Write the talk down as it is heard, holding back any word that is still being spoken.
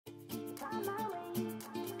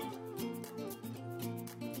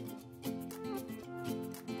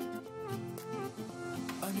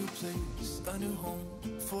place, a new home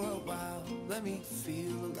for a while. Let me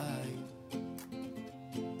feel alive.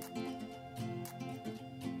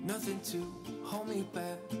 Nothing to hold me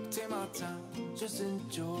back. Take my time, just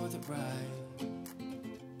enjoy the ride.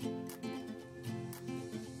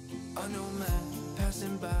 A new man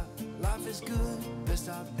passing by. Life is good, best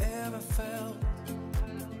I've ever felt.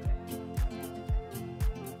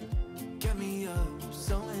 Get me up,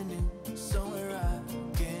 somewhere new, somewhere I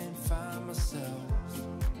can find myself.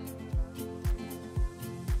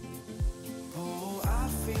 Oh, I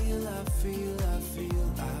feel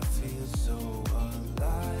so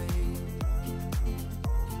alive.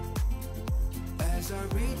 As I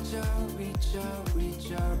reach out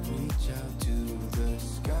to the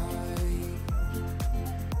sky.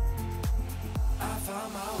 I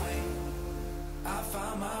found my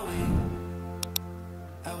way.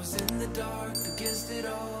 I was in the dark, against it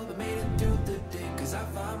all, but made it through the day. Cause I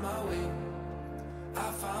found my way.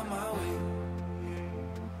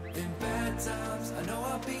 In bad times, I know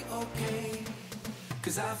I'll be okay.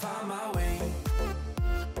 Cause I found my way.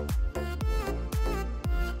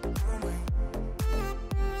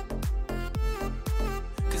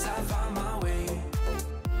 Cause I found my way.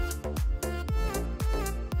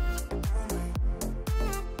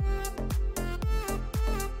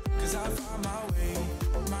 Cause I found my way.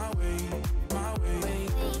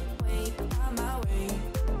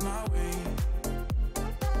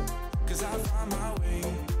 Cause I found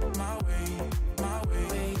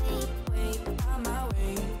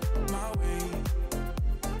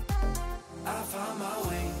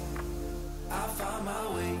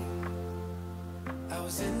my way. I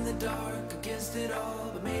was in the dark, against it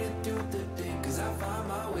all, but made it through the day. Cause I found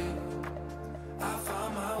my way.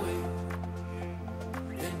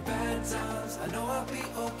 In bad times, I know I'll be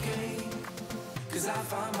okay. Cause I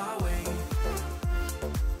found my way.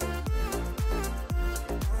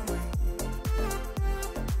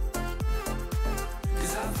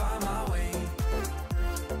 Cause I found my way.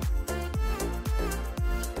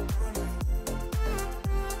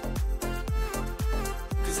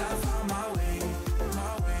 Cause I found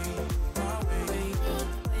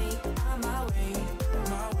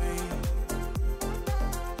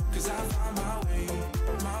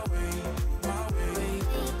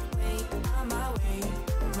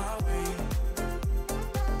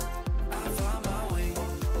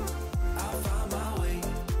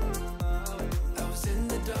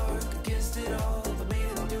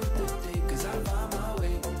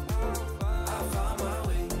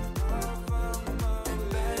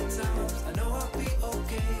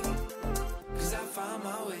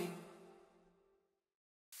my way.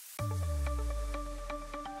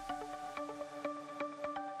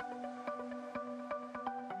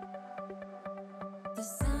 The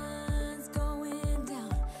sun's going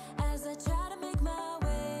down as I try to make my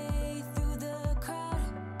way through the crowd.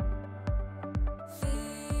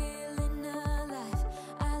 Feeling alive,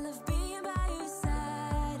 I love being by your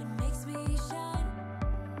side, it makes me shine.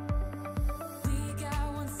 We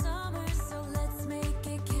got one summer, so let's make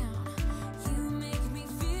it count. You make me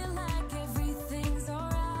feel like everything's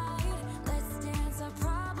alright. Let's dance our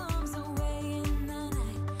problems away in the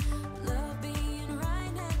night. Love being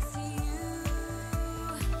right next to you.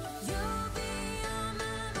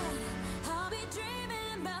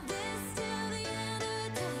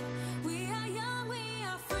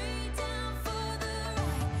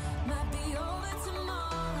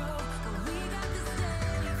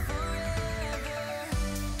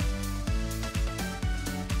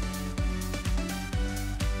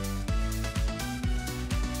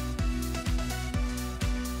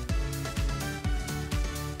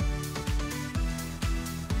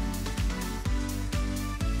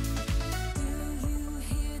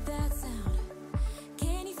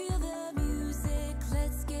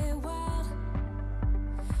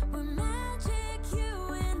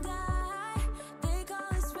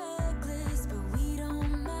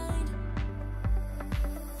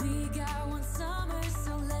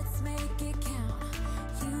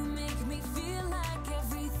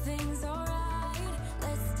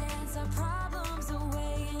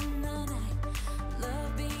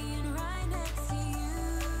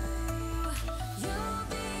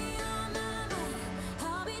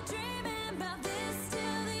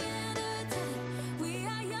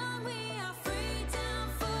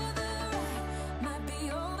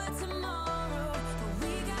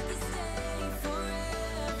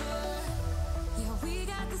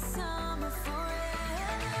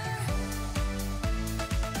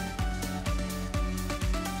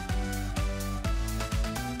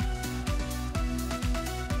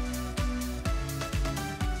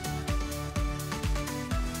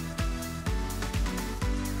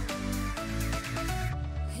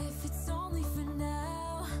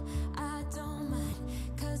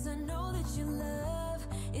 that your love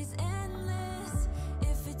is endless.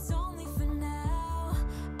 If it's only for now,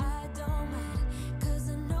 I don't mind, 'cause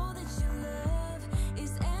I know that your love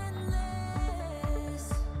is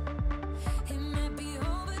endless. It might be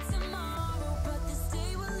over tomorrow, but this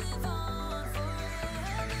day will live on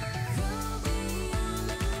forever. You'll be on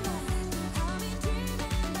my mind. I'll be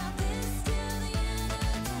dreaming about this till the end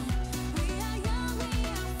of time. We are young, we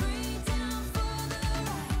are free, down for the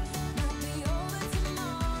ride. Might be over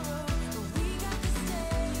tomorrow, but we got to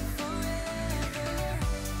stay forever.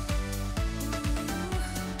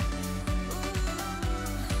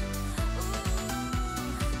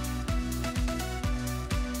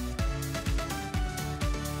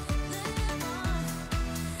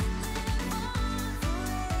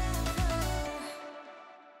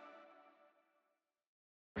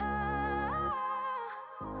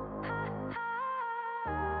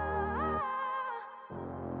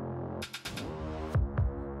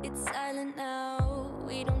 It's silent now,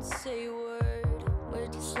 we don't say a word. We're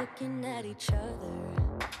just looking at each other.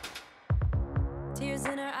 Tears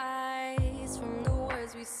in our eyes from the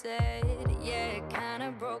words we said. Yeah, it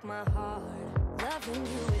kinda broke my heart. Loving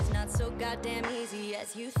you is not so goddamn easy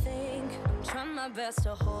as you think. I'm trying my best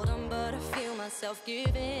to hold on, but I feel myself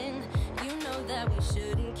giving. You know that we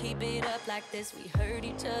shouldn't keep it up like this. We hurt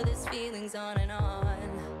each other's feelings on and on.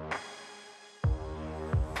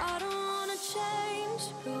 I don't wanna change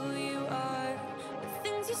who you are. The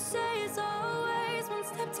things you say is always one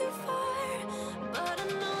step too far. But I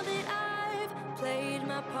know that I've played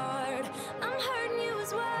my part. I'm hurting you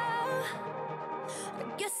as well. I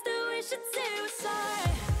guess that we should say we're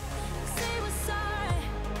sorry. Say we're sorry.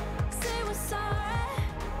 Say we're sorry.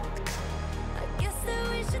 I guess that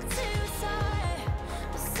we should say we're sorry.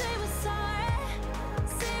 Say we're sorry.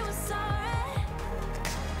 Say we're sorry.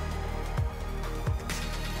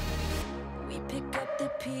 We pick up the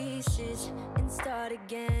pieces and start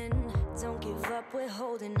again. Don't give up, we're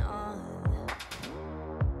holding on.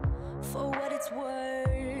 For what it's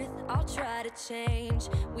worth, I'll try to change.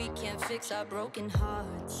 We can't fix our broken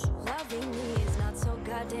hearts. Loving me is not so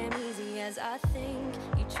goddamn easy as I think.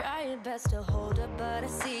 You try your best to hold up, but I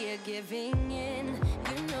see you giving in.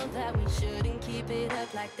 You know that we shouldn't keep it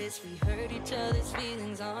up like this. We hurt each other's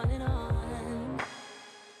feelings on and on.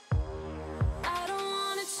 I don't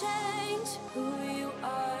wanna change who you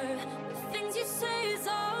are. The things you say is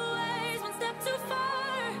always one step too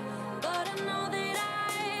far. But I know that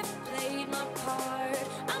I've played my part.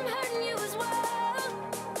 I'm hurting you as well.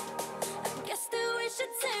 I guess that we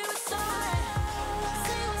should say we're sorry.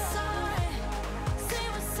 Say we're sorry. Say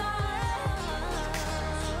we're sorry.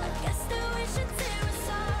 I guess that we should say we're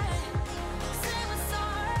sorry. Say we're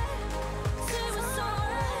sorry. Say we're sorry.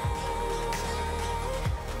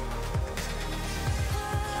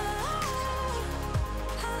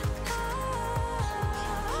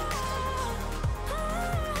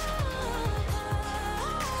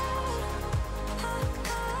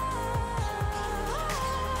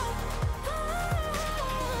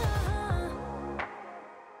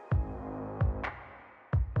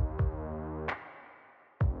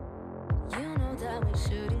 You know that we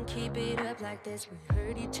shouldn't keep it up like this. We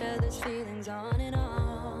hurt each other's feelings on and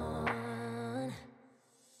on.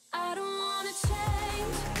 I don't wanna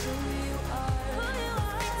change who you are.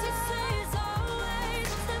 Things you say is always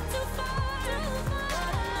one step too far. But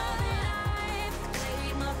I know that I've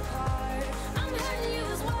played my part. I'm hurting you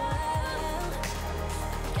as well.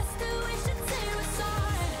 Guess that we should say we're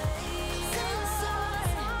sorry. Say we're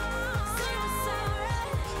sorry. Say we're sorry.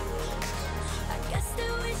 I guess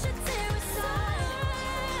that we should say we're sorry.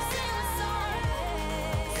 Say we're sorry.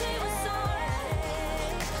 Say we're sorry.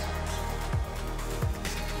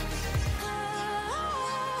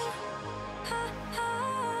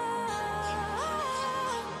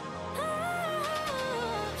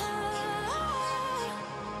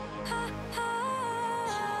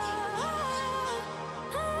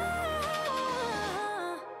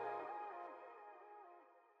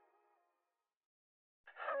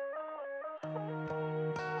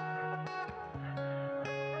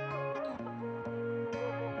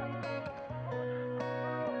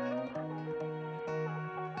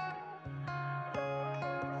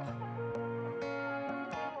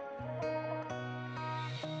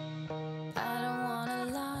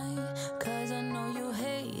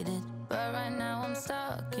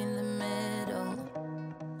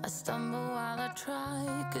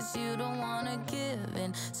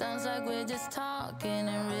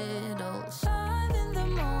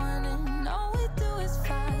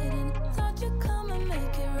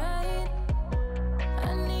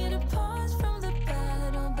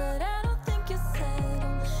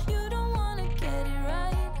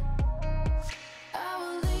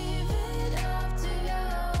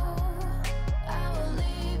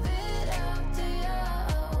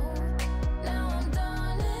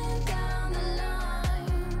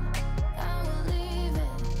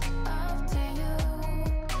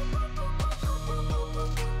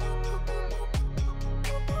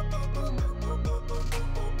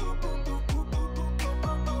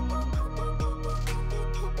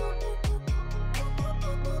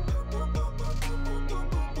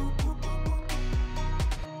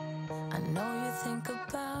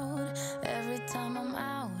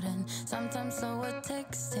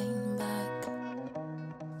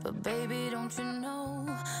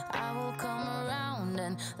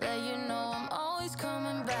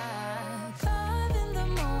 like 5 in the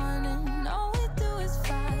morning, all we do is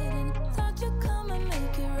fight, and thought you'd come and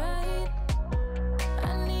make it right.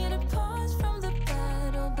 I need a pause from the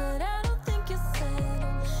battle, but I don't think you're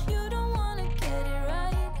settled. You don't wanna get it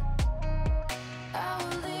right. I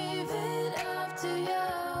will leave it up to you.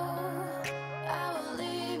 I will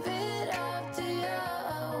leave it up to you.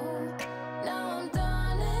 Now I'm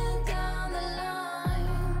done and down the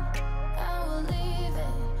line. I will leave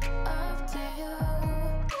it up to you.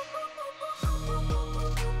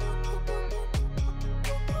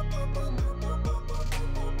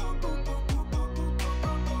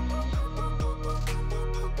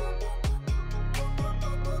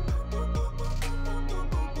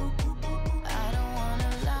 I don't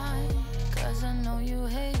wanna lie, 'cause I know you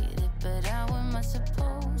hate it, but how am I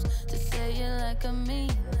supposed to say it like I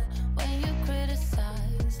mean it when you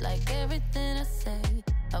criticize like everything I say?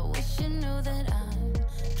 I wish you knew that I'm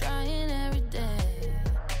trying every day.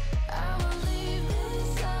 I will leave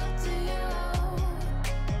this up to you.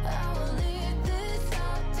 I will leave this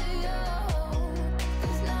up to you.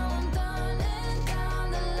 'Cause now I'm done and down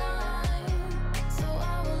the line. So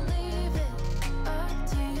I will leave it up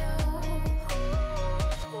to you.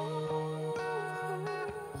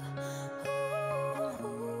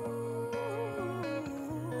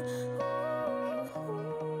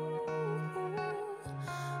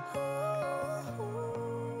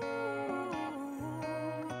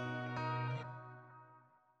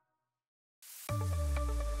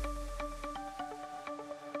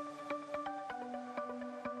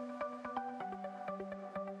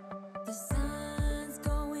 The sun's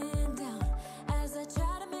going down as I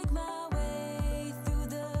try to make my way through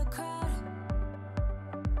the crowd.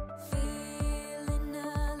 Feeling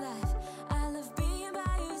alive, I love being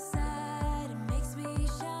by your side. It makes me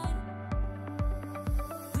shine.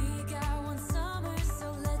 We got one summer, so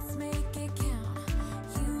let's make it count.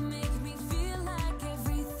 You make me feel like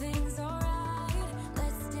everything's alright.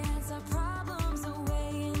 Let's dance our problems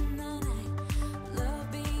away in the night. Love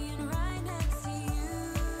being right next to you.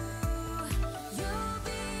 You'll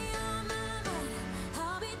be on my mind.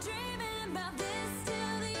 I'll be dreaming about this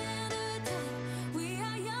till the end of time. We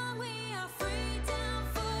are young, we are free, down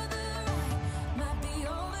for the ride. Might be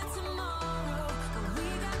over tomorrow, but we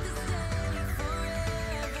got this day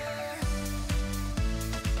forever.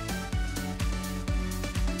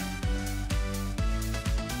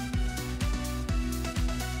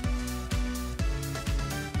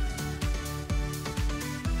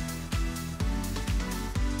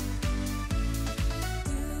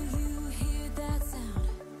 Do you hear that sound?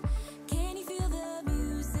 Can you feel the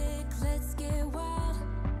music? Let's get wild.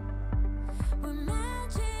 We're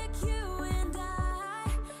magic, you and I.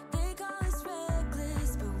 They call us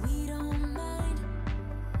reckless, but we don't mind.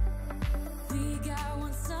 We got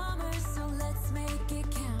one summer, so let's make it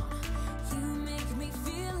count. You make me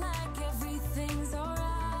feel like everything's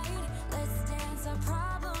alright. Let's dance our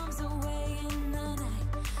problems away in the night.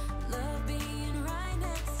 Love being right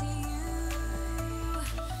next to you.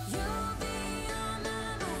 You'll be on my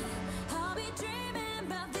mind. I'll be dreaming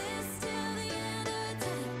about this till the end of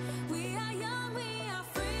time. We are young, we are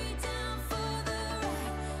free, down for the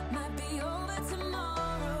ride. Might be over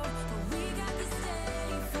tomorrow, but we got this day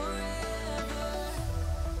forever.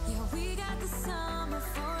 Yeah, we got the summer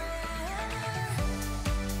forever.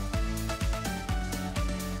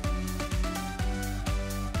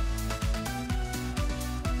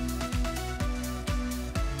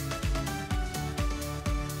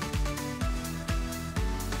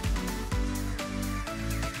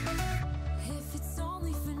 If it's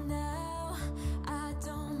only for now, I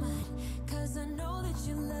don't mind, 'cause I know that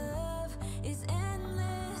your love is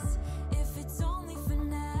endless. If it's only for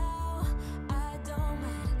now, I don't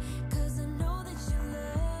mind, 'cause I know that your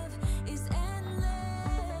love is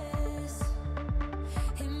endless.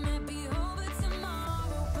 It might be over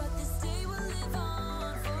tomorrow, but this day will live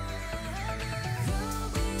on forever. You'll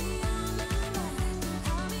be on my mind.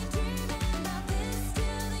 I'll be dreaming about this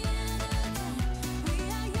till the end of time. We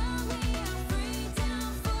are young, we are free,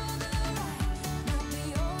 down for the ride. Might be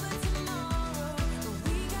over tomorrow, but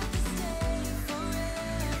we got this day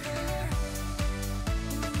forever.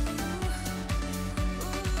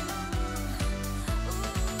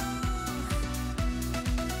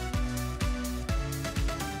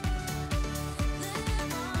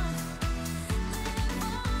 Live on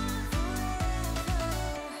forever.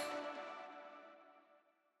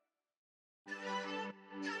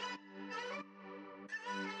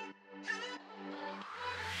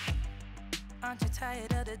 Aren't you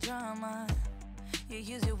tired of the drama? You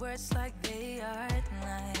use your words like they are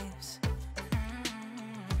knives.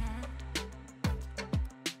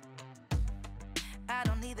 I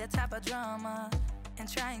don't need type of drama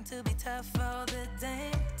and trying to be tough all the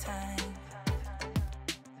daytime.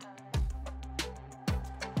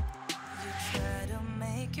 You try to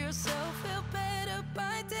make yourself feel better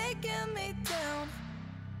by taking me down.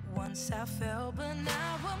 Once I fell, but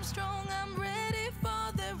now I'm strong, I'm ready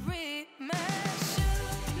for the rematch.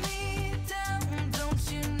 Shoot me down,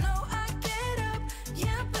 don't you know I get up?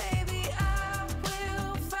 Yeah, baby, I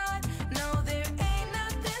will fight. No, there ain't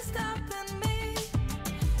nothing stopping me.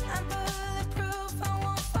 I'm bulletproof, I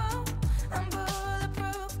won't fall. I'm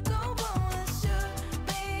bulletproof, go on and shoot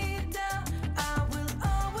me down. I will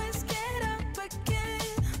always get up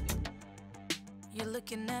again. You're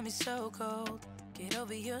looking at me so cold. Get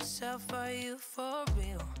over yourself, are you for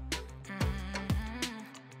real?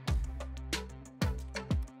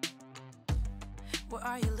 Why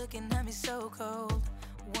are you looking at me so cold?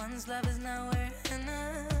 One's love is now we're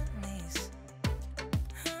enemies.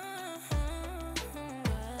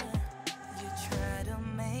 You try to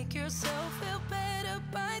make yourself feel better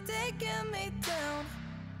by taking me down.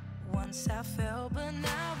 Once I fell, but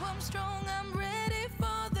now I'm strong, I'm ready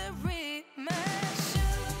for the rematch.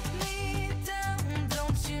 Shoot me down,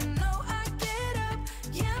 don't you know I get up?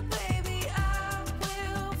 Yeah, baby, I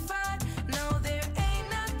will fight. No, there ain't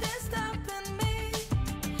nothing stopping me.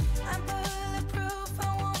 I'm bulletproof, I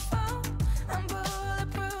won't fall. I'm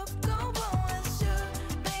bulletproof, go on and shoot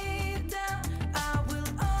me down. I will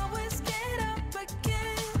always get up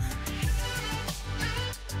again.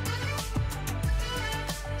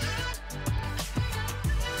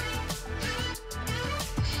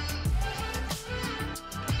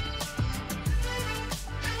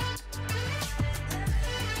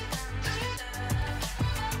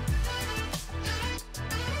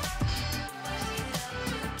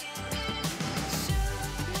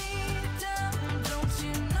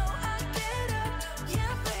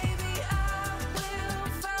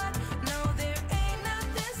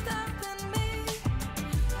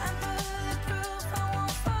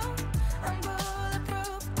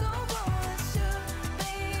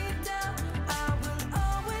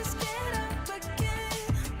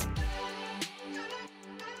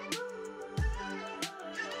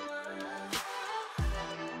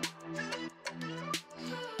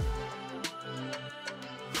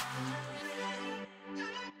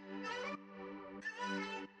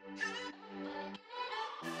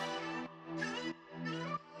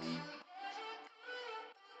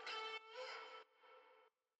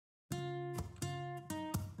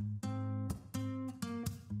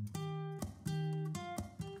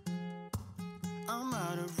 I'm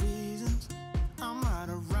out of reasons, I'm out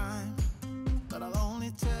of rhyme, but I'll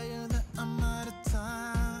only tell you that I'm out of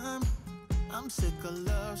time. I'm sick of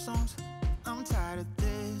love songs, I'm tired of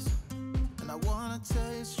this, and I wanna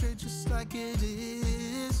tell you straight just like it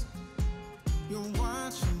is. You're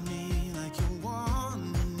watching me like you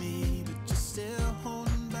want me, but you're still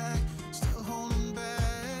holding back, still holding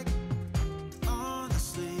back.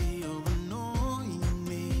 Honestly, you're annoying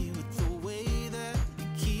me with the way that you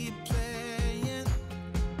keep playing.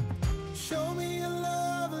 Show me your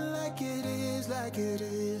love like it is, like it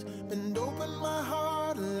is. Bend open my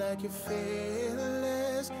heart like you're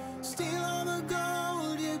fearless. Steal all the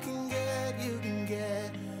gold you can get, you can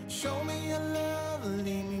get. Show me your love,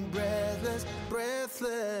 leave me breathless,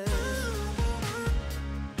 breathless.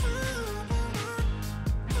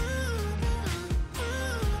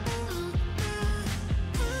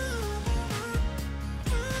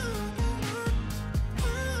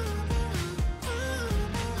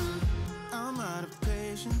 I'm out of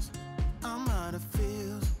patience, I'm out of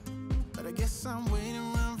feels, but I guess I'm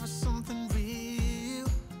waiting around for something real.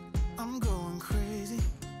 I'm going crazy,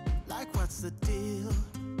 like what's the deal?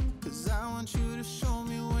 'Cause I want you to show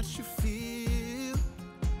me what you feel.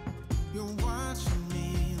 You're watching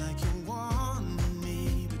me like you want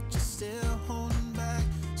me, but you're still holding back,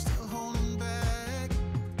 still holding back.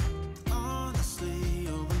 Honestly,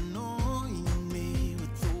 you're annoying me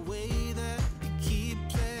with the way that you keep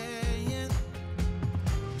playing.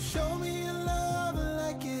 Show me your love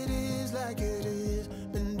like it is, like it is.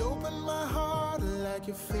 Bend open my heart like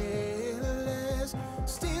you're fearless.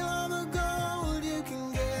 Steal all the gold you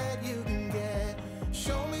can get, you can get.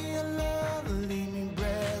 Show me your love, leave me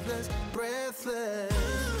breathless, breathless.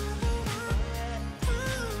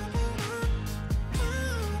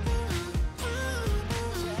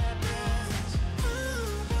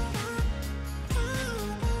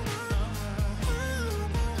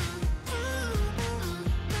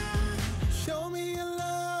 Show me your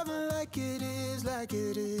love like it is, like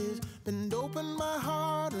it is. Bend open my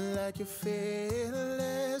heart like you're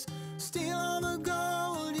fearless. Steal all the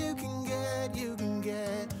gold you can get, you can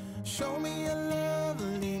get. Show me your love,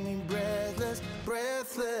 leave me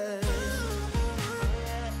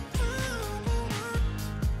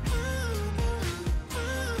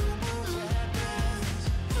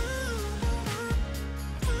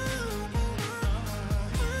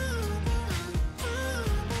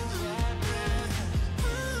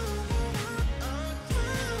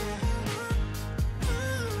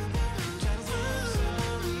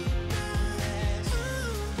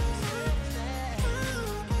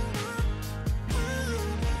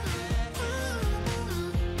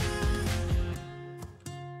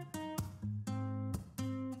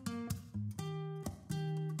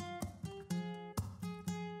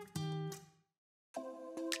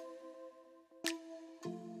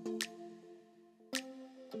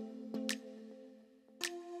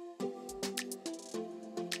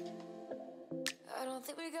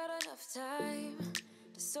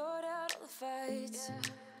nights,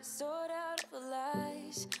 sort out all the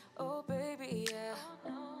lies. Oh baby, yeah.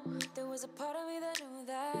 There was a part of me that knew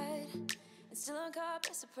that, and still I'm caught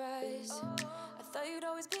by surprise. I thought you'd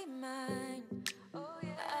always be mine.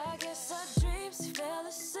 I guess our dreams fell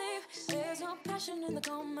asleep. There's no passion in the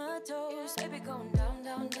comatose. Baby going down,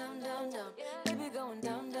 down, down, down, down. Baby going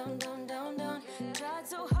down, down, down, down, down. Tried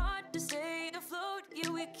so hard to stay afloat. Yeah,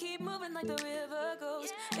 we keep moving like the river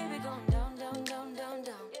goes. Baby going down, down, down, down,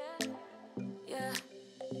 down. Yeah.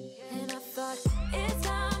 And I thought, it's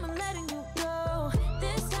time I'm letting you go.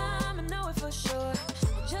 This time I know it for sure.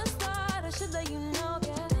 I just thought I should let you know.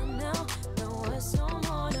 Yeah, now, no words no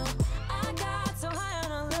more, no. I got so high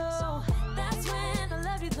on a low. That's when I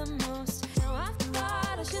loved you the most. Now I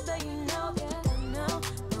thought I should let you know. Yeah, now,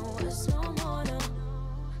 no words no more, no.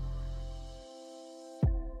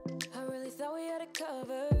 I really thought we had it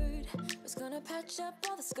covered. Was gonna patch up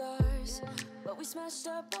all the scars, but we smashed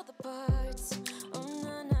up all the parts. Oh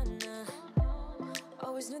na na na.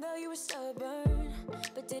 Always knew that you were stubborn,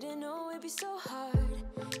 but didn't know it'd be so hard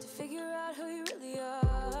to figure out who you really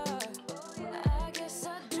are. I guess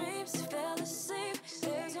our dreams fell asleep.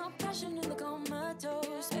 There's no passion in the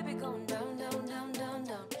comatose. Baby going down, down, down, down,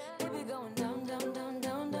 down. Baby going down, down, down,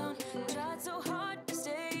 down, down. Tried so hard to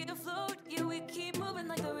stay afloat. Yeah, we keep moving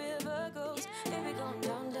like the river goes. Baby going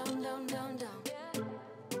down, down, down, down, down.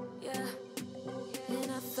 Yeah.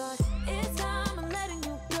 And I thought, it's time I'm letting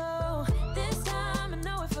you go. This time I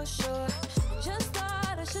know it for sure. Just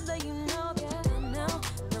thought I should let you know. Yeah, now,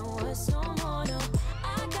 no words no more, no.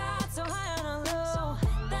 I got so high on a low.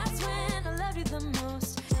 That's when I loved you the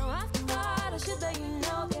most. Now I thought I should let you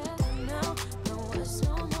know. Yeah, now, no words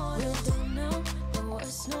no more. We're done now, no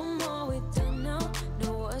words no more. We're done now,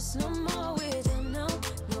 no words no more. We're done now,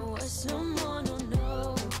 no words no more, no,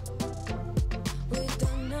 no. We're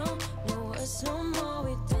done now, no words no more.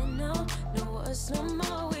 We're done now, no words no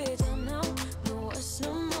more. We're done now, no words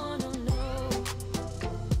no more, no, no.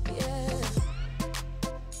 Yeah.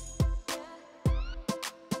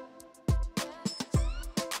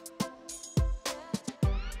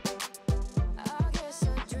 I guess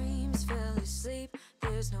our dreams fell asleep.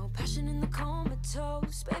 There's no passion in the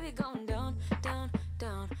comatose. Baby going down, down,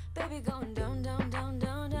 down. Baby going down, down, down,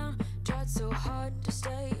 down, down. Tried so hard to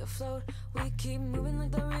stay afloat. We keep moving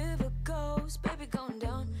like the river goes. Baby going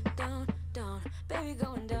down, down, down. Baby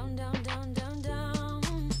going down, down, down, down, down.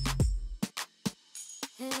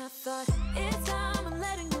 And I thought, it's time I'm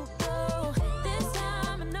letting you go. This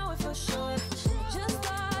time I know it for sure. Just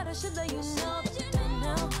thought I should let you know. And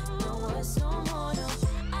now, no words no more, no.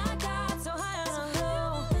 I got so high on a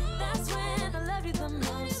low. That's when I loved you the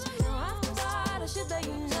most. Now I thought I should let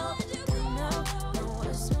you know. And now, no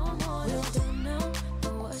words no more, no. We're done now, no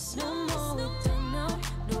words no more. We're done now,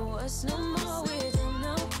 no words no more. We're done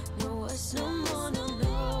now, no words no more, no,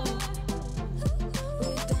 no.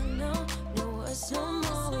 We're done now, no words no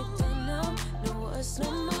more. We're done now, no words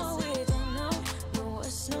no more.